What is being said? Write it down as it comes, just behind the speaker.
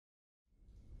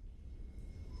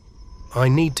I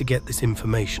need to get this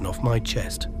information off my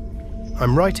chest.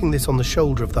 I'm writing this on the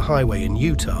shoulder of the highway in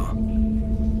Utah.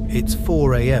 It's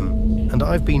 4 a.m. and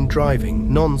I've been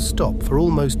driving non-stop for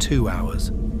almost 2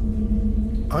 hours.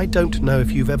 I don't know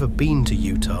if you've ever been to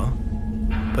Utah,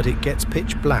 but it gets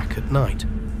pitch black at night.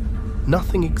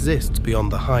 Nothing exists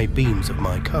beyond the high beams of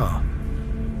my car.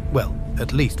 Well,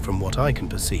 at least from what I can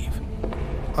perceive.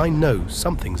 I know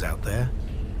something's out there,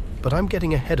 but I'm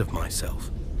getting ahead of myself.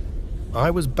 I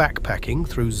was backpacking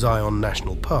through Zion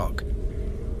National Park.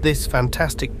 This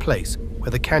fantastic place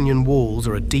where the canyon walls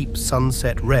are a deep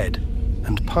sunset red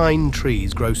and pine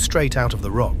trees grow straight out of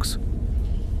the rocks.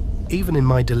 Even in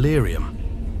my delirium,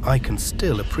 I can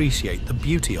still appreciate the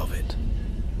beauty of it.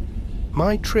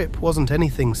 My trip wasn't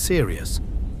anything serious,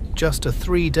 just a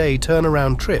 3-day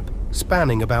turnaround trip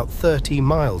spanning about 30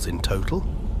 miles in total.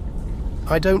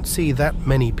 I don't see that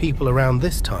many people around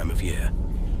this time of year,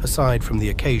 aside from the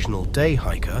occasional day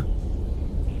hiker.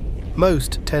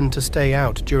 Most tend to stay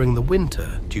out during the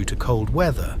winter due to cold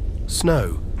weather,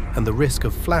 snow, and the risk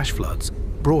of flash floods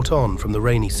brought on from the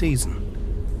rainy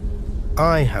season.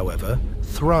 I, however,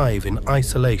 thrive in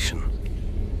isolation.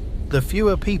 The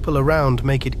fewer people around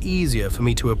make it easier for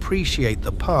me to appreciate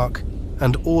the park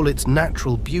and all its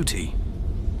natural beauty.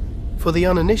 For the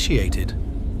uninitiated,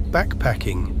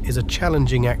 backpacking is a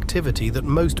challenging activity that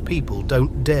most people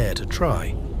don't dare to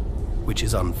try, which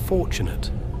is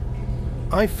unfortunate.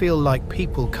 I feel like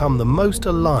people come the most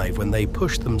alive when they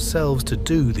push themselves to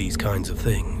do these kinds of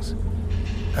things.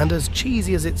 And as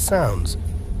cheesy as it sounds,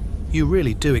 you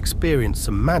really do experience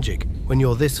some magic when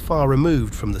you're this far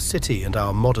removed from the city and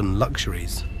our modern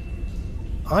luxuries.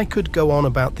 I could go on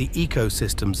about the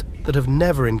ecosystems that have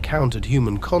never encountered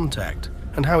human contact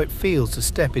and how it feels to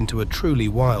step into a truly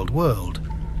wild world.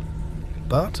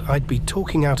 But I'd be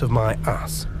talking out of my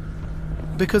ass.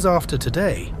 Because after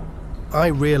today, I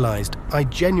realized I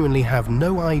genuinely have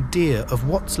no idea of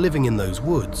what's living in those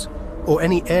woods, or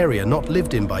any area not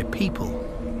lived in by people.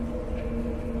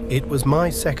 It was my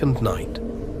second night.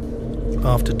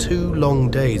 After 2 long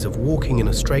days of walking in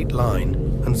a straight line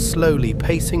and slowly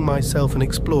pacing myself and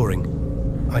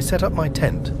exploring, I set up my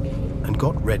tent and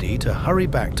got ready to hurry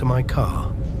back to my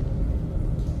car.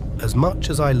 As much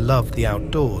as I love the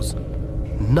outdoors,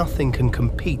 nothing can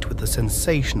compete with the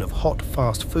sensation of hot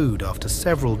fast food after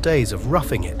several days of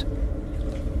roughing it.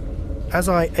 As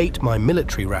I ate my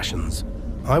military rations,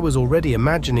 I was already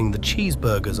imagining the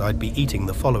cheeseburgers I'd be eating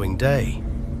the following day.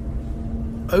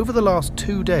 Over the last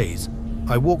 2 days,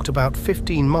 I walked about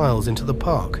 15 miles into the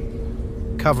park,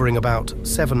 covering about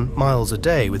 7 miles a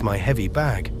day with my heavy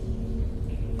bag.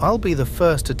 I'll be the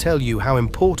first to tell you how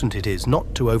important it is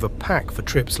not to overpack for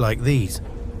trips like these.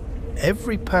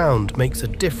 Every pound makes a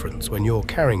difference when you're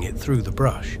carrying it through the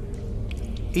brush.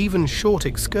 Even short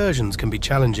excursions can be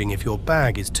challenging if your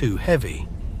bag is too heavy.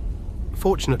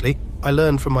 Fortunately, I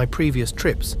learned from my previous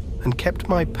trips and kept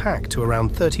my pack to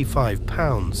around 35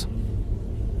 pounds.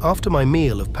 After my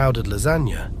meal of powdered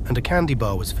lasagna and a candy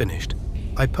bar was finished,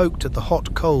 I poked at the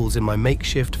hot coals in my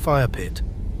makeshift fire pit.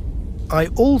 I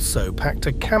also packed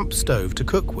a camp stove to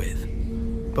cook with.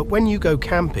 But when you go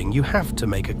camping, you have to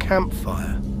make a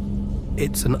campfire.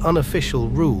 It's an unofficial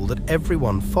rule that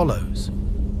everyone follows.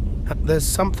 There's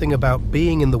something about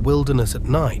being in the wilderness at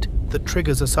night that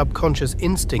triggers a subconscious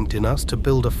instinct in us to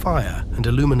build a fire and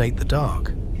illuminate the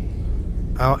dark.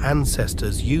 Our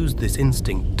ancestors used this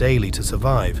instinct daily to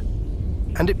survive,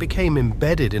 and it became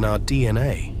embedded in our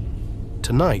DNA.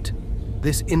 Tonight,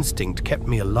 this instinct kept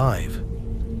me alive.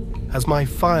 As my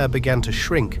fire began to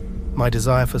shrink, my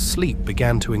desire for sleep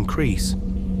began to increase.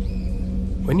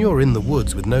 When you're in the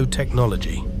woods with no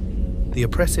technology, the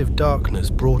oppressive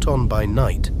darkness brought on by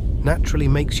night naturally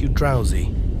makes you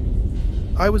drowsy.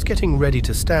 I was getting ready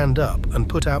to stand up and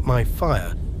put out my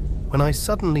fire when I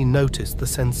suddenly noticed the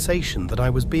sensation that I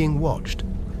was being watched.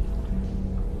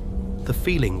 The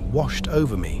feeling washed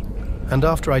over me, and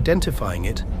after identifying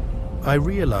it, I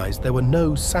realized there were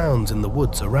no sounds in the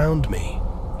woods around me.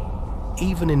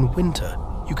 Even in winter,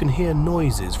 you can hear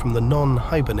noises from the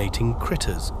non-hibernating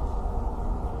critters.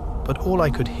 But all I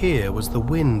could hear was the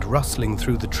wind rustling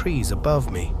through the trees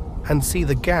above me, and see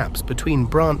the gaps between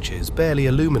branches barely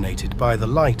illuminated by the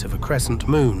light of a crescent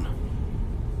moon.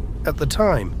 At the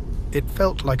time, it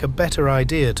felt like a better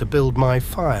idea to build my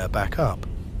fire back up.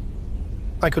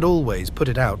 I could always put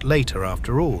it out later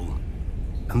after all,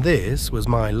 and this was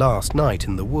my last night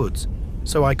in the woods,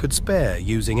 so I could spare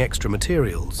using extra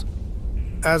materials.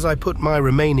 As I put my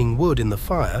remaining wood in the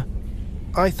fire,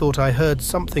 I thought I heard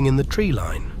something in the tree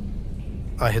line.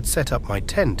 I had set up my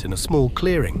tent in a small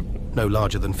clearing, no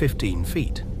larger than 15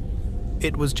 feet.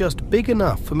 It was just big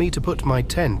enough for me to put my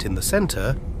tent in the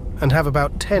center and have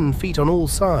about 10 feet on all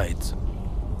sides.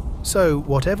 So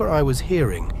whatever I was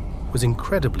hearing was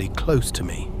incredibly close to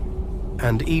me,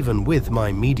 and even with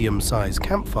my medium-sized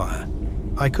campfire,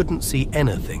 I couldn't see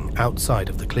anything outside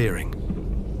of the clearing.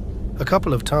 A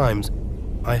couple of times,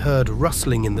 I heard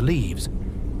rustling in the leaves.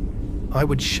 I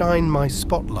would shine my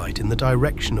spotlight in the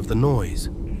direction of the noise,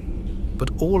 but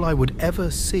all I would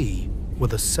ever see were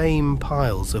the same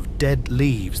piles of dead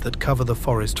leaves that cover the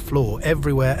forest floor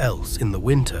everywhere else in the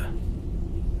winter.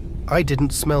 I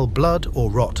didn't smell blood or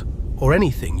rot or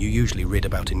anything you usually read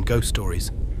about in ghost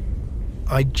stories.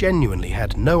 I genuinely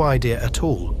had no idea at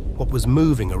all what was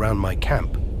moving around my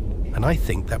camp, and I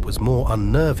think that was more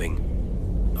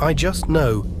unnerving. I just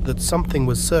know that something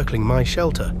was circling my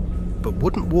shelter, but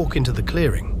wouldn't walk into the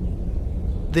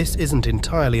clearing. This isn't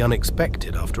entirely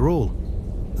unexpected after all.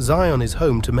 Zion is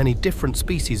home to many different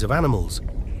species of animals,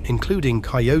 including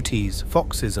coyotes,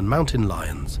 foxes, and mountain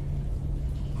lions.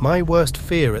 My worst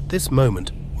fear at this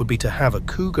moment would be to have a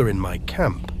cougar in my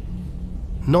camp.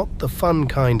 Not the fun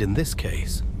kind in this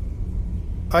case.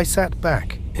 I sat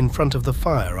back in front of the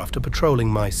fire after patrolling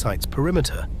my site's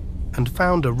perimeter and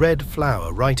found a red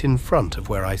flower right in front of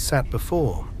where I sat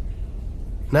before.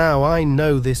 Now I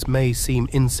know this may seem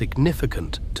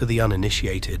insignificant to the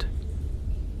uninitiated,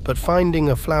 but finding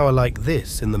a flower like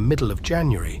this in the middle of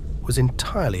January was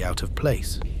entirely out of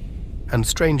place. And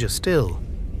stranger still,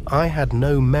 I had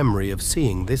no memory of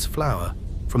seeing this flower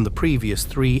from the previous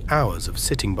 3 hours of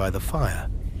sitting by the fire.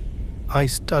 I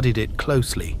studied it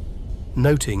closely,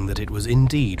 noting that it was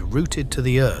indeed rooted to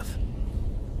the earth.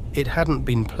 It hadn't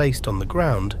been placed on the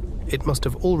ground, it must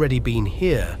have already been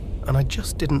here, and I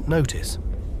just didn't notice.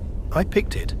 I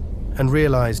picked it and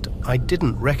realized I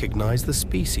didn't recognize the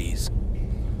species.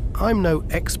 I'm no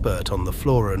expert on the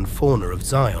flora and fauna of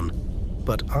Zion,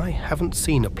 but I haven't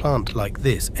seen a plant like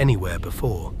this anywhere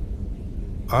before.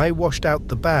 I washed out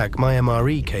the bag my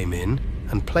MRE came in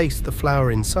and placed the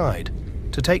flower inside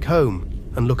to take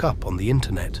home and look up on the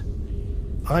internet.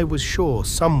 I was sure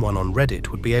someone on Reddit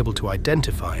would be able to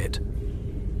identify it.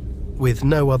 With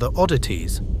no other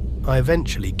oddities, I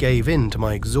eventually gave in to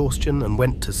my exhaustion and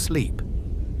went to sleep.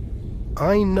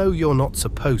 I know you're not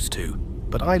supposed to,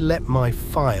 but I let my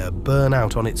fire burn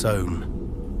out on its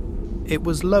own. It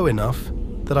was low enough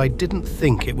that I didn't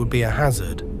think it would be a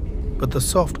hazard, but the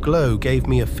soft glow gave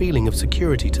me a feeling of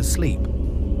security to sleep.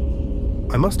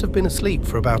 I must have been asleep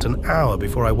for about an hour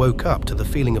before I woke up to the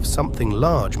feeling of something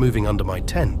large moving under my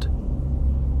tent.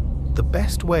 The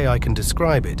best way I can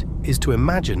describe it is to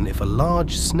imagine if a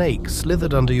large snake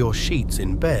slithered under your sheets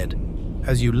in bed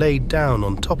as you laid down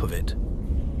on top of it.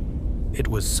 It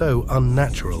was so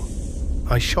unnatural.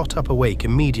 I shot up awake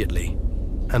immediately,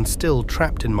 and still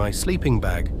trapped in my sleeping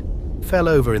bag, fell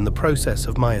over in the process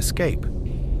of my escape.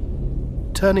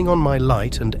 Turning on my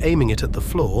light and aiming it at the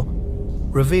floor,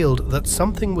 revealed that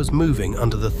something was moving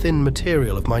under the thin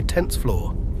material of my tent's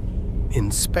floor,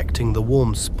 inspecting the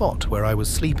warm spot where I was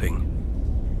sleeping.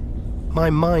 My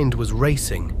mind was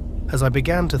racing as I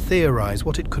began to theorize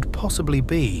what it could possibly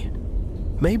be.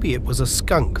 Maybe it was a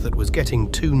skunk that was getting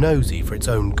too nosy for its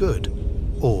own good,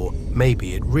 or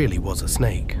maybe it really was a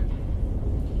snake.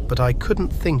 But I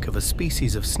couldn't think of a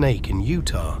species of snake in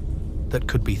Utah that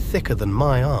could be thicker than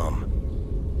my arm.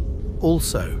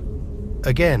 Also,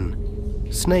 again,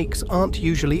 snakes aren't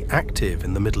usually active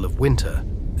in the middle of winter,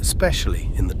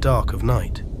 especially in the dark of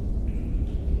night.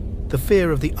 The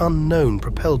fear of the unknown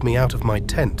propelled me out of my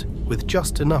tent with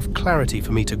just enough clarity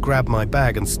for me to grab my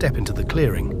bag and step into the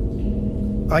clearing.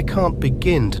 I can't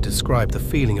begin to describe the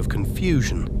feeling of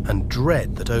confusion and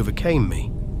dread that overcame me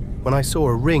when I saw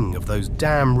a ring of those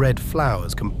damn red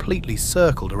flowers completely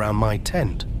circled around my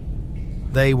tent.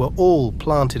 They were all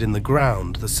planted in the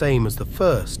ground the same as the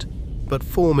first, but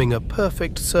forming a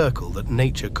perfect circle that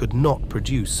nature could not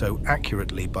produce so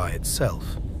accurately by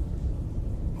itself.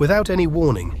 Without any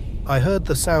warning, I heard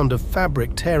the sound of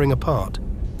fabric tearing apart,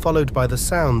 followed by the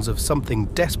sounds of something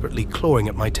desperately clawing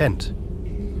at my tent,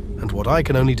 and what I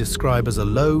can only describe as a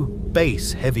low,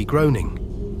 bass, heavy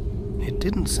groaning. It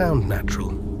didn't sound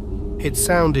natural. It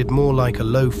sounded more like a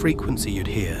low frequency you'd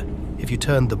hear if you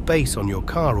turned the bass on your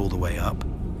car all the way up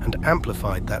and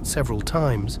amplified that several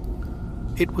times.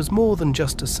 It was more than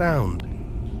just a sound.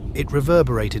 It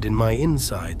reverberated in my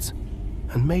insides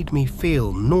and made me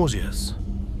feel nauseous.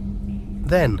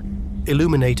 Then,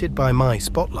 illuminated by my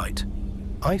spotlight,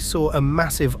 I saw a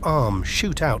massive arm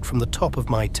shoot out from the top of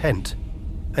my tent,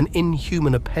 an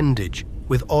inhuman appendage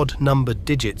with odd-numbered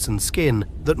digits and skin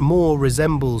that more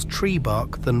resembles tree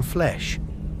bark than flesh.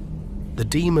 The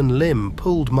demon limb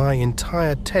pulled my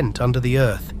entire tent under the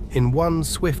earth in one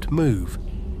swift move,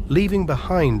 leaving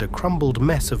behind a crumbled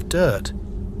mess of dirt,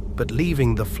 but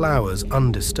leaving the flowers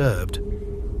undisturbed.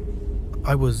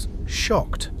 I was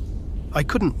shocked. I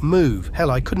couldn't move,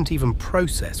 hell, I couldn't even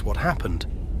process what happened.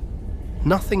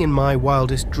 Nothing in my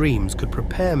wildest dreams could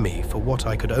prepare me for what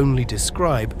I could only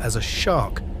describe as a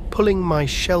shark pulling my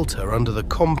shelter under the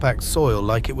compact soil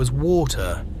like it was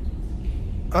water.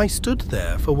 I stood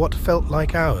there for what felt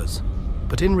like hours,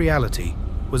 but in reality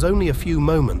was only a few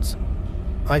moments.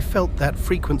 I felt that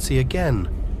frequency again.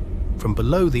 From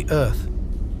below the earth,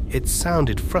 it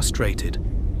sounded frustrated,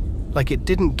 like it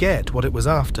didn't get what it was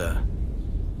after.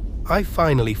 I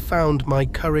finally found my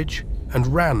courage and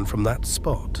ran from that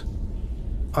spot.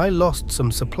 I lost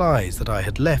some supplies that I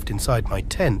had left inside my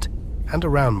tent and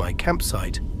around my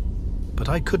campsite, but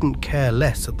I couldn't care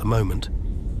less at the moment.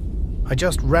 I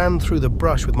just ran through the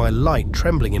brush with my light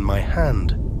trembling in my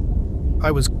hand. I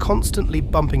was constantly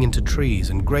bumping into trees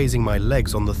and grazing my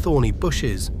legs on the thorny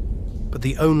bushes, but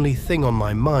the only thing on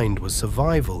my mind was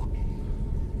survival.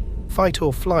 Fight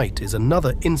or flight is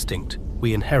another instinct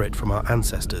we inherit from our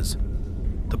ancestors.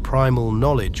 The primal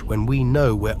knowledge when we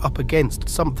know we're up against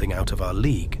something out of our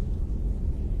league.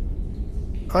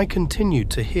 I continued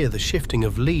to hear the shifting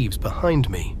of leaves behind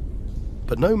me,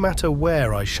 but no matter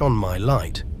where I shone my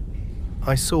light,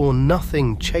 I saw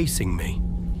nothing chasing me.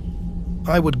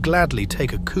 I would gladly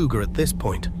take a cougar at this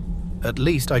point. At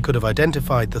least I could have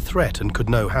identified the threat and could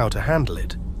know how to handle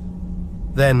it.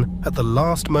 Then, at the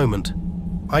last moment,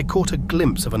 I caught a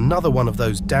glimpse of another one of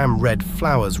those damn red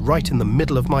flowers right in the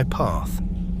middle of my path.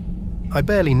 I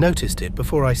barely noticed it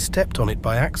before I stepped on it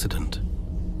by accident.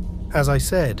 As I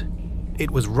said, it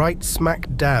was right smack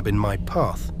dab in my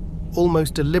path,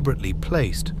 almost deliberately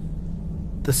placed.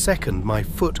 The second my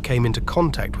foot came into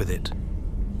contact with it,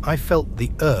 I felt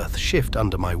the earth shift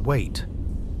under my weight.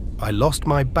 I lost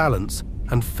my balance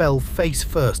and fell face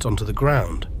first onto the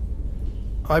ground.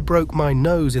 I broke my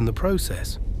nose in the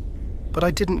process, but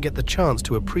I didn't get the chance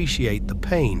to appreciate the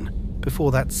pain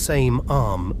before that same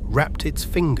arm wrapped its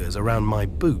fingers around my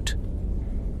boot.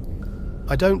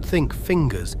 I don't think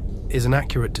fingers is an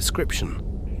accurate description.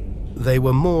 They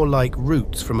were more like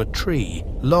roots from a tree,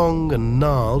 long and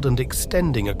gnarled and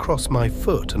extending across my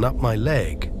foot and up my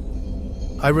leg.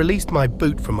 I released my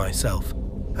boot from myself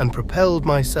and propelled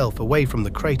myself away from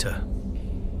the crater.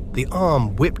 The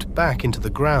arm whipped back into the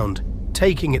ground,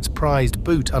 taking its prized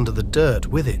boot under the dirt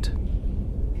with it.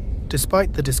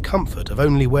 Despite the discomfort of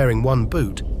only wearing one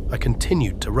boot, I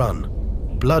continued to run,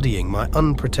 bloodying my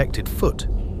unprotected foot,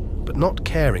 but not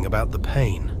caring about the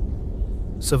pain.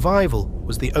 Survival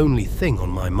was the only thing on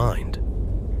my mind.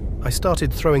 I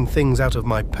started throwing things out of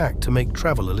my pack to make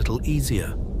travel a little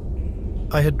easier.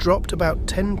 I had dropped about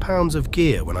 10 pounds of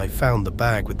gear when I found the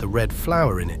bag with the red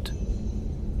flower in it.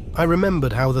 I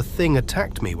remembered how the thing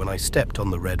attacked me when I stepped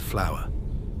on the red flower.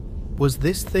 Was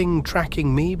this thing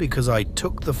tracking me because I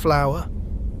took the flower?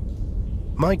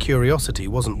 My curiosity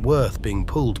wasn't worth being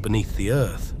pulled beneath the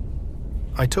earth.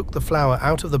 I took the flower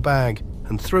out of the bag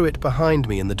and threw it behind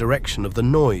me in the direction of the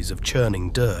noise of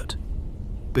churning dirt.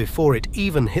 Before it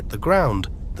even hit the ground,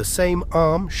 the same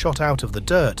arm shot out of the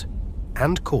dirt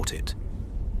and caught it.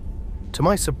 To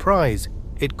my surprise,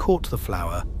 it caught the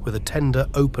flower with a tender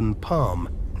open palm,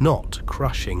 not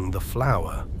crushing the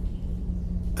flower.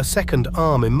 A second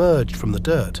arm emerged from the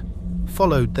dirt,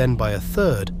 followed then by a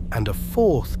third and a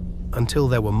fourth, until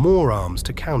there were more arms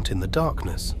to count in the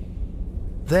darkness.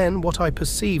 Then what I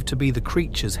perceived to be the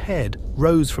creature's head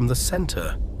rose from the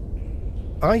center.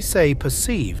 I say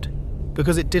perceived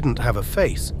because it didn't have a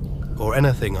face, or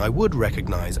anything I would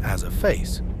recognize as a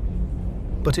face.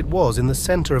 But it was in the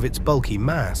center of its bulky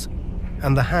mass,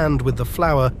 and the hand with the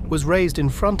flower was raised in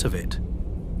front of it.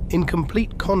 In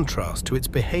complete contrast to its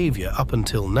behavior up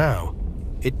until now,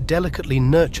 it delicately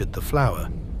nurtured the flower,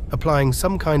 applying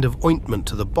some kind of ointment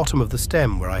to the bottom of the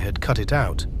stem where I had cut it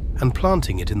out, and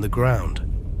planting it in the ground.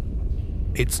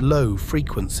 Its low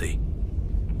frequency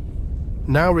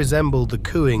now resembled the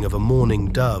cooing of a mourning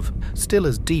dove, still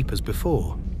as deep as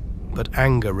before, but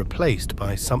anger replaced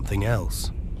by something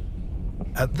else.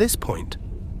 At this point,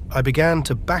 I began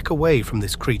to back away from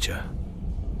this creature.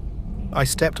 I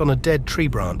stepped on a dead tree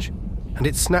branch, and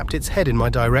it snapped its head in my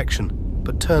direction,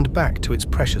 but turned back to its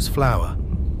precious flower.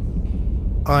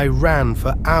 I ran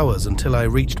for hours until I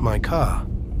reached my car.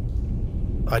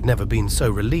 I'd never been so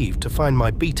relieved to find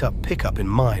my beat-up pickup in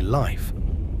my life.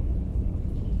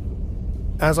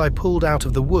 As I pulled out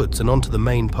of the woods and onto the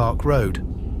main park road,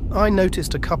 I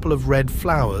noticed a couple of red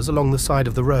flowers along the side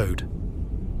of the road.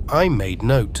 I made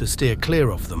note to steer clear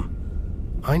of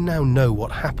them. I now know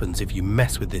what happens if you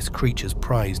mess with this creature's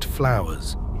prized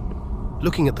flowers.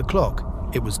 Looking at the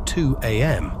clock, it was 2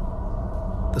 a.m.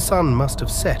 The sun must have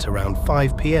set around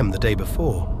 5 p.m. the day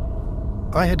before.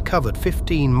 I had covered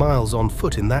 15 miles on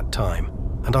foot in that time,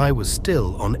 and I was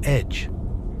still on edge.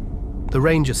 The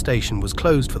ranger station was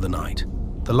closed for the night.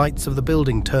 The lights of the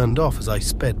building turned off as I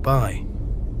sped by.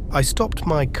 I stopped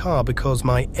my car because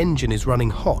my engine is running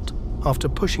hot after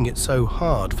pushing it so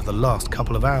hard for the last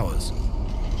couple of hours.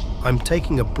 I'm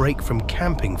taking a break from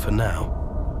camping for now.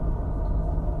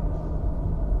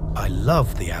 I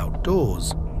love the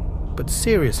outdoors, but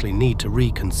seriously need to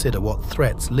reconsider what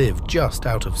threats live just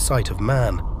out of sight of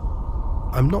man.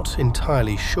 I'm not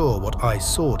entirely sure what I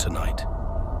saw tonight,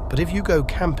 but if you go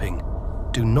camping,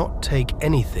 do not take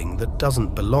anything that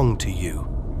doesn't belong to you,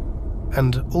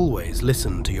 and always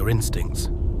listen to your instincts.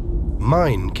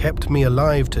 Mine kept me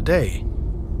alive today.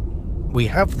 We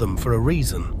have them for a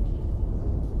reason.